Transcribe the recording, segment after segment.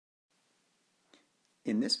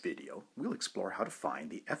In this video, we'll explore how to find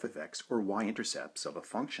the f of x or y-intercepts of a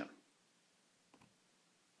function.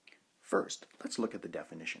 First, let's look at the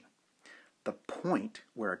definition. The point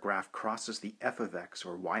where a graph crosses the f of x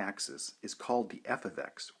or y-axis is called the f of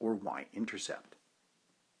x or y-intercept.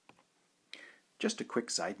 Just a quick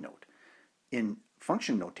side note. In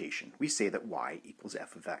function notation, we say that y equals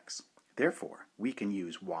f of x. Therefore, we can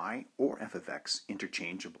use y or f of x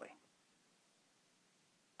interchangeably.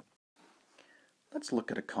 Let's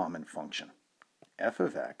look at a common function. F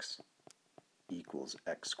of x equals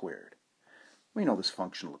x squared. We know this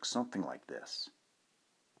function looks something like this.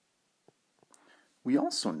 We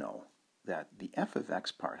also know that the f of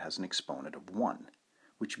x part has an exponent of 1,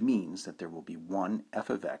 which means that there will be one f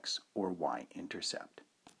of x or y-intercept.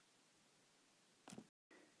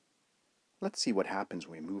 Let's see what happens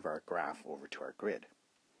when we move our graph over to our grid.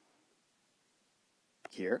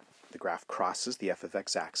 Here, the graph crosses the f of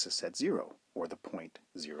x axis at 0, or the point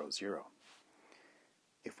 0, 0.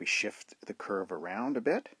 If we shift the curve around a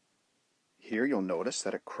bit, here you'll notice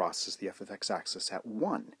that it crosses the f of x axis at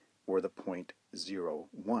 1, or the point 0,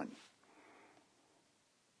 1.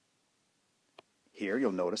 Here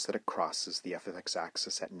you'll notice that it crosses the f of x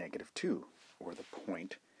axis at -2, or the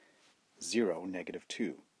point 0,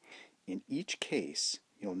 -2. In each case,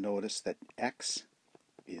 you'll notice that x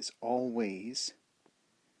is always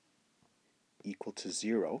equal to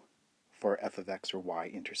 0 for f of x or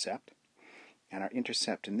y-intercept, and our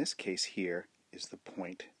intercept in this case here is the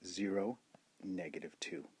point 0,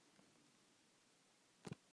 -2.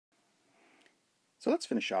 So let's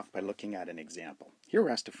finish off by looking at an example. Here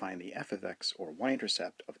we're asked to find the f of x or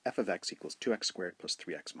y-intercept of f of x equals 2x squared plus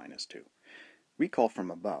 3x minus 2. Recall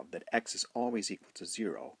from above that x is always equal to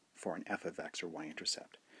 0 for an f of x or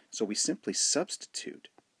y-intercept. So we simply substitute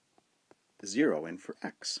 0 in for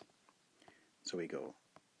x. So we go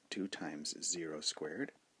 2 times 0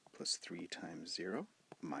 squared plus 3 times 0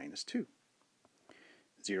 minus 2.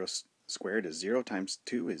 0 squared is 0 times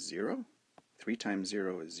 2 is 0. 3 times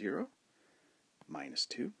 0 is 0. Minus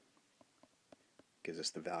 2 gives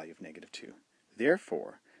us the value of -2.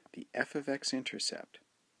 Therefore, the f of x intercept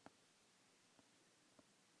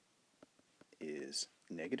is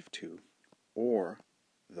 -2, or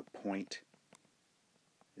the point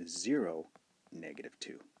 0,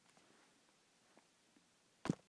 -2.